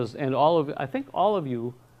subcategories. I think all of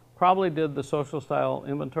you probably did the social style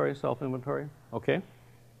inventory, self-inventory, okay?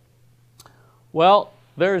 Well,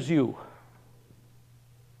 there's you,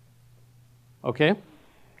 okay?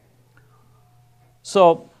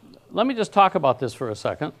 So let me just talk about this for a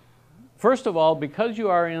second. First of all, because you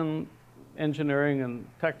are in engineering and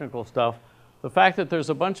technical stuff, the fact that there's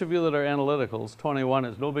a bunch of you that are analyticals, 21,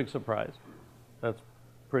 is no big surprise. That's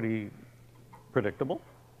pretty predictable.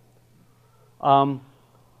 The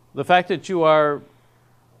fact that you are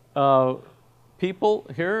people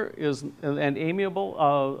here is and amiable.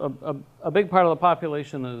 A big part of the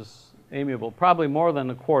population is amiable, probably more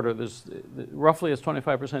than a quarter. There's roughly it's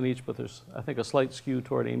 25% each, but there's, I think, a slight skew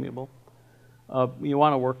toward amiable. You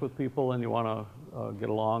want to work with people and you want to get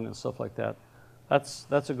along and stuff like that.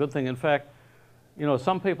 That's a good thing. In fact, you know,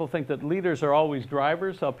 some people think that leaders are always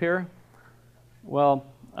drivers up here. Well,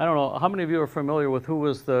 I don't know. How many of you are familiar with who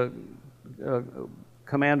was the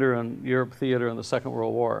commander in Europe theater in the Second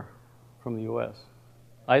World War from the U.S.?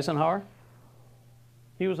 Eisenhower?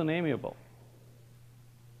 He was an amiable.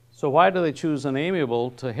 So why do they choose an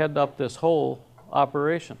amiable to head up this whole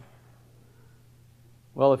operation?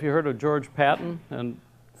 Well, if you heard of George Patton and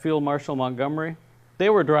Field Marshal Montgomery, they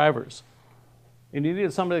were drivers. And you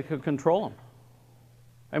needed somebody that could control them.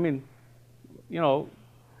 I mean, you know,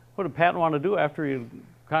 what did Patton want to do after he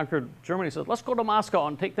conquered Germany? He said, let's go to Moscow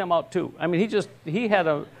and take them out too. I mean, he had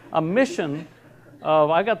a mission of,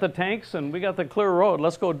 I got the tanks and we got the clear road,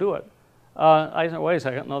 let's go do it. I said, wait a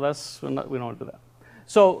second, no, we don't do that.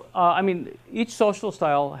 So, I mean, each social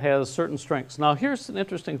style has certain strengths. Now, here's an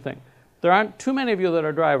interesting thing. There aren't too many of you that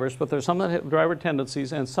are drivers, but there's some that have driver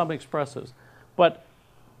tendencies and some expressives. But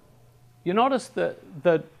you notice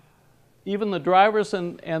that even the drivers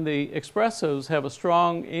and the expressives have a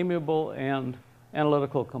strong amiable and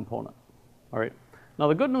analytical component. All right. Now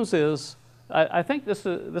the good news is, I think this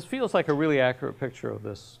feels like a really accurate picture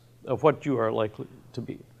of what you are likely to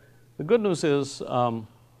be. The good news is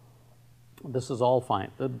this is all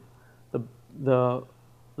fine. The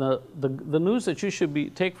news that you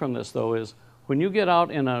should take from this, though, is when you get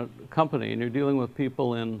out in a company and you're dealing with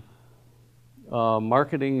people in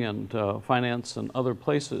marketing and finance and other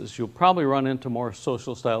places, you'll probably run into more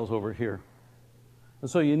social styles over here. And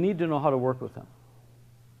so you need to know how to work with them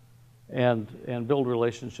and build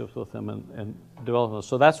relationships with them and develop them.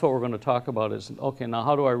 So that's what we're going to talk about is, okay, now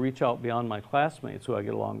how do I reach out beyond my classmates who I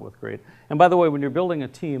get along with great? And by the way, when you're building a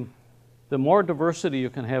team, the more diversity you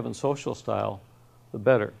can have in social style, the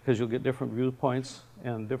better, because you'll get different viewpoints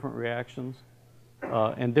and different reactions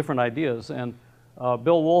and different ideas. And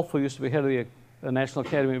Bill Wolf, who used to be head of the National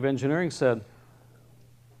Academy of Engineering, said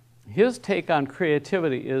his take on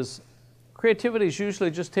creativity is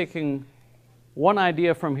usually just taking one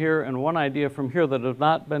idea from here and one idea from here that have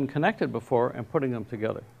not been connected before and putting them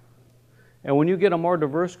together. And when you get a more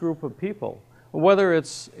diverse group of people, whether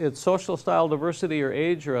it's social style diversity or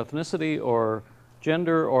age or ethnicity or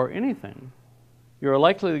gender or anything, you're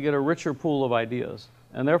likely to get a richer pool of ideas,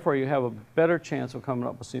 and therefore you have a better chance of coming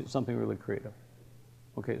up with something really creative.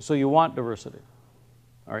 Okay, so you want diversity.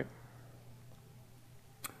 All right.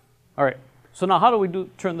 All right. So now how do we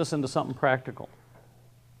turn this into something practical?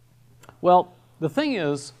 Well, the thing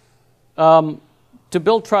is, to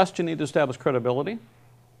build trust, you need to establish credibility.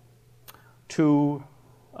 To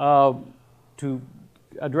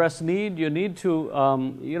address need, you need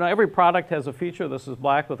to, you know, every product has a feature. This is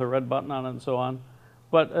black with a red button on it and so on.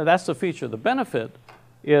 But that's the feature. The benefit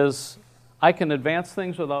is I can advance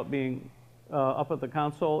things without being up at the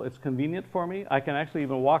console. It's convenient for me. I can actually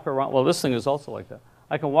even walk around. Well, this thing is also like that.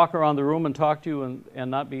 I can walk around the room and talk to you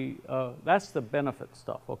and not be, that's the benefit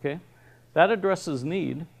stuff, okay? That addresses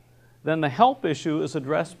need. Then the help issue is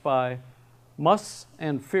addressed by musts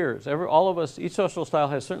and fears. All of us, each social style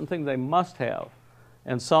has certain things they must have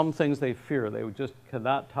and some things they fear. They just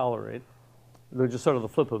cannot tolerate. They're just sort of the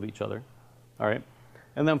flip of each other, all right?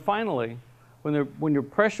 And then finally, when you're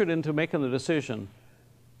pressured into making the decision,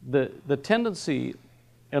 the tendency,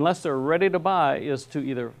 unless they're ready to buy, is to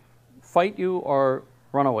either fight you or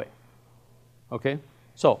run away, okay?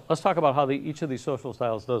 So let's talk about how each of these social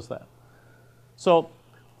styles does that. So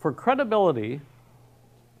for credibility,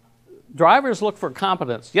 drivers look for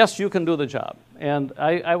competence. Yes, you can do the job. And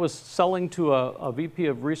I was selling to a VP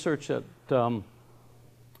of research at one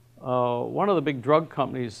of the big drug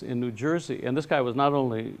companies in New Jersey. And this guy was not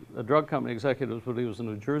only a drug company executive, but he was a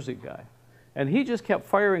New Jersey guy. And he just kept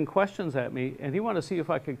firing questions at me, and he wanted to see if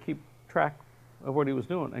I could keep track of what he was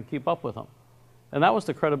doing and keep up with him. And that was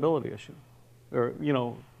the credibility issue. Or, you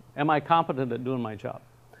know, am I competent at doing my job?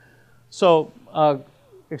 So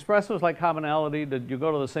expressives like commonality. Did you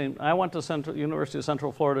go to the same? I went to University of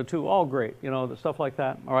Central Florida too. Oh, great. You know, the stuff like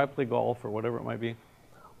that. Or I play golf or whatever it might be.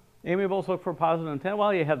 Amiables look for positive intent.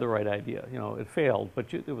 Well, you had the right idea. You know, it failed,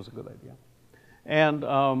 but it was a good idea. And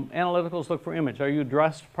analyticals look for image. Are you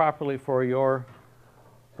dressed properly for your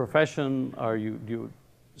profession? Do you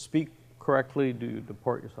speak correctly? Do you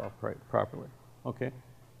deport yourself properly? Okay.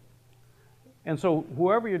 And so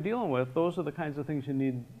whoever you're dealing with, those are the kinds of things you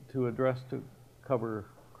need to address to cover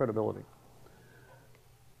credibility.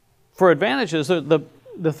 For advantages,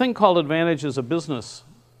 the thing called advantage is a business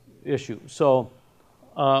issue. So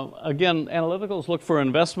again, analyticals look for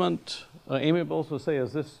investment. Amiables will say,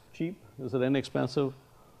 is this cheap? Is it inexpensive?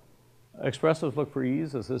 Expressives look for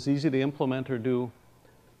ease. Is this easy to implement or do?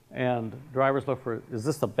 And drivers look for, is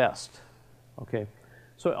this the best? Okay.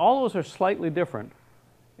 So all those are slightly different.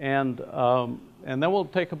 And then we'll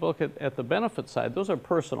take a look at the benefit side. Those are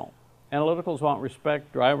personal. Analyticals want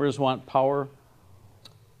respect. Drivers want power.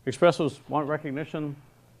 Expressives want recognition.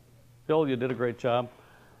 Bill, you did a great job.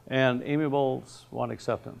 And amiables want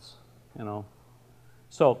acceptance, you know.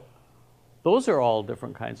 So those are all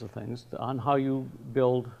different kinds of things on how you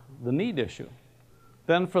build the need issue.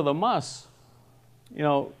 Then for the musts, you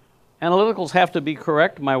know, analyticals have to be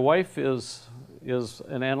correct. My wife is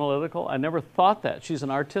an analytical. I never thought that. She's an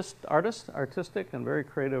artistic and very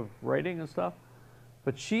creative writing and stuff.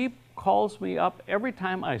 But she calls me up every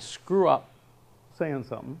time I screw up saying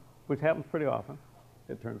something, which happens pretty often,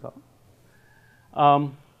 it turns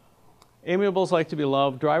out. Amiables like to be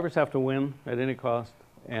loved. Drivers have to win at any cost.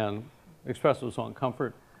 And expressives want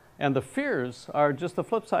comfort. And the fears are just the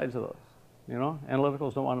flip sides of those. You know,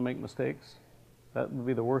 analyticals don't want to make mistakes. That would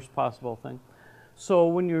be the worst possible thing. So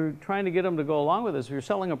when you're trying to get them to go along with this, if you're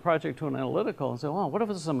selling a project to an analytical and say, well, what if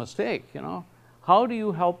it's a mistake, you know? How do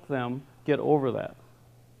you help them get over that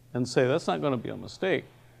and say, that's not going to be a mistake.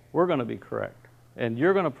 We're going to be correct. And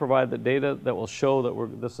you're going to provide the data that will show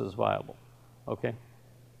that this is viable. Okay?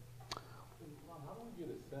 How do we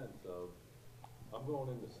get a sense of, I'm going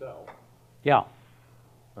in to sell. Yeah.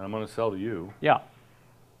 And I'm going to sell to you. Yeah.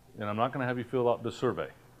 And I'm not going to have you fill out the survey.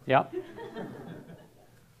 Yeah.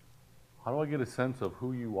 How do I get a sense of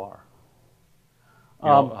who you are? You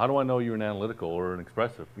know, how do I know you're an analytical or an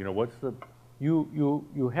expressive? You know, what's the...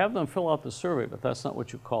 You have them fill out the survey, but that's not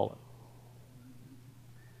what you call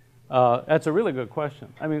it. That's a really good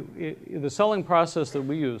question. I mean, the selling process that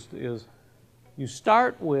we used is you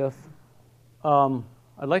start with, I'd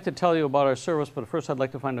like to tell you about our service, but first I'd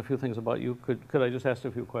like to find a few things about you. Could I just ask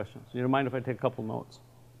a few questions? You don't mind if I take a couple notes?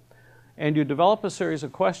 And you develop a series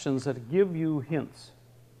of questions that give you hints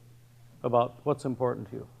about what's important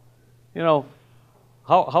to you. You know,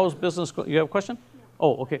 how's business going? You have a question?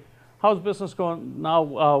 Oh, okay. How's business going now?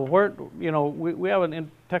 You know, we have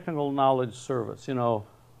an technical knowledge service. You know,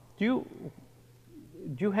 do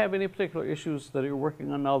you have any particular issues that you're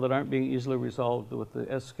working on now that aren't being easily resolved with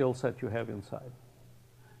the skill set you have inside?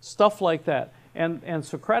 Stuff like that. And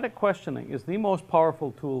Socratic questioning is the most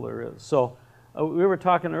powerful tool there is. So we were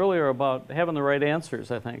talking earlier about having the right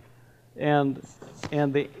answers, I think. And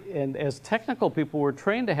as technical people, we're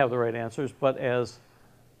trained to have the right answers, but as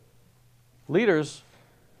leaders,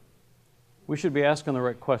 we should be asking the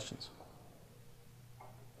right questions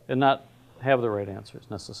and not have the right answers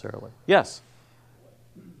necessarily. Yes?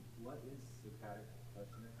 What is Socratic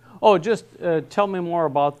questioning? Oh, just tell me more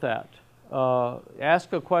about that.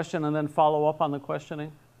 Ask a question and then follow up on the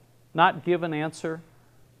questioning. Not give an answer.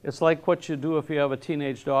 It's like what you do if you have a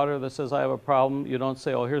teenage daughter that says, I have a problem. You don't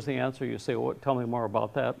say, oh, here's the answer. You say, well, tell me more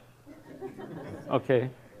about that. Okay.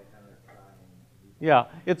 Yeah.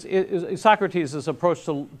 Socrates' approach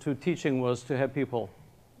to teaching was to have people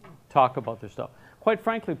talk about their stuff. Quite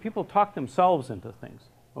frankly, people talk themselves into things.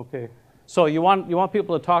 Okay. So you want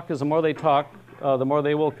people to talk, because the more they talk, the more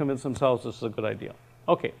they will convince themselves this is a good idea.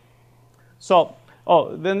 Okay. So,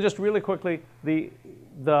 then just really quickly, the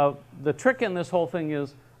trick in this whole thing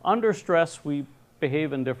is, under stress, we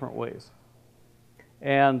behave in different ways.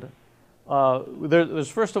 And there's,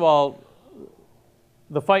 first of all,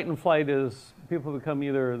 the fight and flight is people become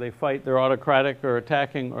either they fight, they're autocratic or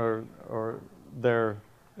attacking, or they're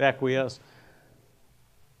acquiesce.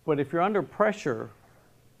 But if you're under pressure,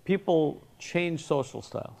 people change social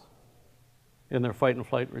styles in their fight and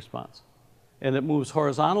flight response. And it moves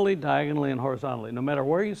horizontally, diagonally, and horizontally. No matter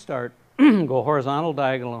where you start, go horizontal,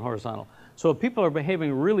 diagonal, and horizontal. So if people are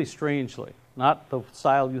behaving really strangely, not the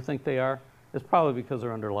style you think they are, it's probably because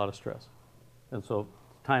they're under a lot of stress. And so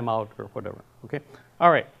time out or whatever, okay?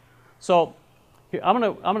 All right, so here, I'm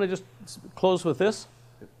gonna just close with this,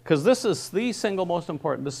 because this is the single most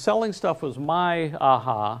important. The selling stuff was my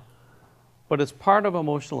aha, but it's part of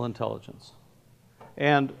emotional intelligence.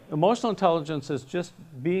 And emotional intelligence is just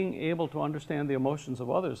being able to understand the emotions of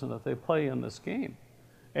others and that they play in this game,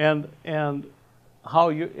 and how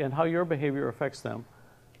your behavior affects them.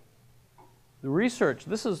 The research,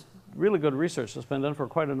 this is really good research that's been done for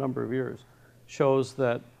quite a number of years, shows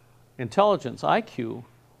that intelligence, IQ,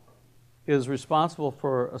 is responsible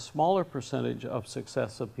for a smaller percentage of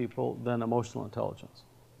success of people than emotional intelligence.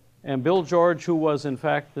 And Bill George, who was in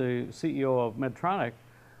fact the CEO of Medtronic,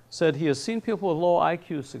 said he has seen people with low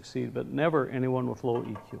IQ succeed, but never anyone with low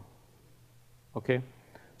EQ. Okay?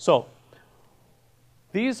 So,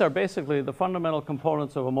 these are basically the fundamental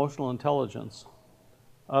components of emotional intelligence.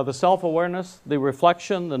 The self-awareness, the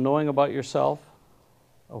reflection, the knowing about yourself,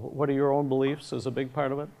 what are your own beliefs is a big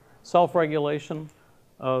part of it. Self-regulation,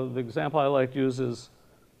 the example I like to use is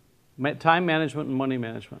time management and money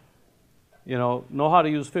management. You know how to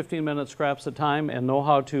use 15-minute scraps of time, and know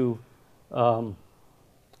how to,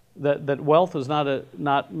 that wealth is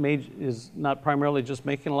not primarily just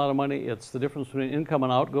making a lot of money. It's the difference between income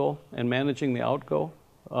and outgo, and managing the outgo.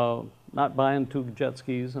 Not buying 2 jet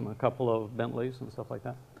skis and a couple of Bentleys and stuff like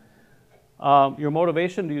that. Your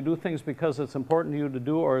motivation, do you do things because it's important to you to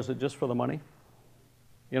do, or is it just for the money?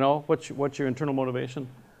 You know, what's your internal motivation? Do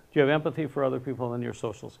you have empathy for other people, and your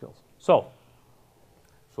social skills? So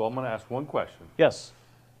I'm going to ask one question. Yes.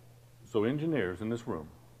 So engineers in this room,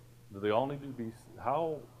 do they all need to be,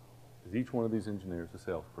 how is each one of these engineers a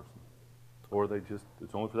salesperson? Or are they just,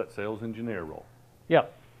 it's only for that sales engineer role? Yeah.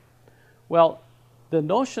 Well, the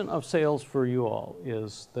notion of sales for you all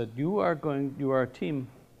is that you are a team.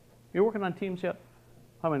 You're working on teams yet?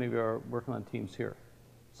 How many of you are working on teams here?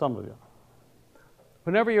 Some of you.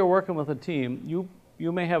 Whenever you're working with a team,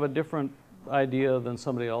 you may have a different idea than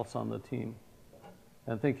somebody else on the team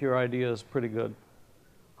and think your idea is pretty good.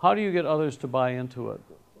 How do you get others to buy into it?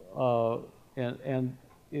 And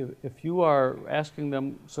if you are asking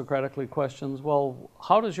them Socratically questions, well,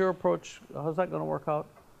 how's that going to work out?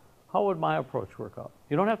 How would my approach work out?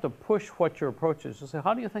 You don't have to push what your approach is. Just say,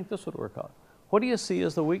 how do you think this would work out? What do you see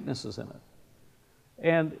as the weaknesses in it?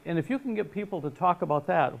 And if you can get people to talk about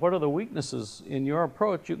that, what are the weaknesses in your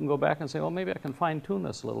approach, you can go back and say, well, maybe I can fine tune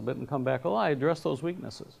this a little bit and come back, oh, I address those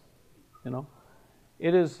weaknesses. You know?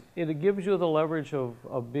 It gives you the leverage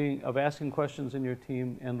of asking questions in your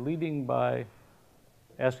team and leading by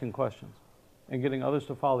asking questions and getting others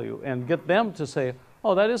to follow you and get them to say,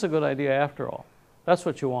 oh, that is a good idea after all. That's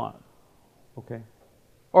what you want, okay?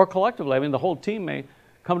 Or collectively, I mean, the whole team may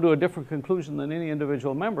come to a different conclusion than any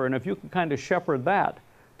individual member, and if you can kind of shepherd that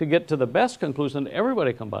to get to the best conclusion that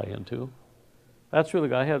everybody can buy into, that's really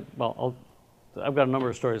good. I've got a number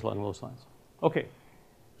of stories along those lines. Okay.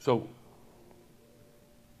 So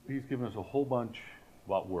he's given us a whole bunch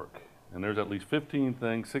about work, and there's at least 15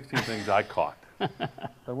 things, 16 things I caught that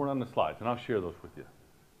weren't on the slides, and I'll share those with you.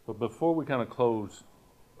 But before we kind of close,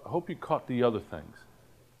 I hope you caught the other things.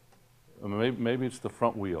 I mean, maybe it's the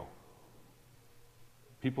front wheel.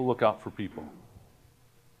 People look out for people.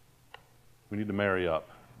 We need to marry up.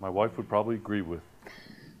 My wife would probably agree with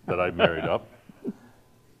that I married up.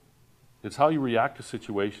 It's how you react to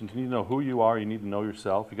situations. You need to know who you are. You need to know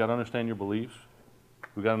yourself. You got to understand your beliefs.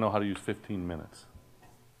 We got to know how to use 15 minutes.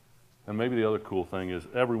 And maybe the other cool thing is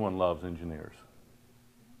everyone loves engineers.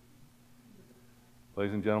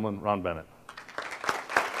 Ladies and gentlemen, Ron Bennett.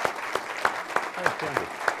 Thanks, Tim.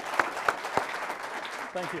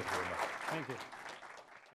 Thank you. Thank you.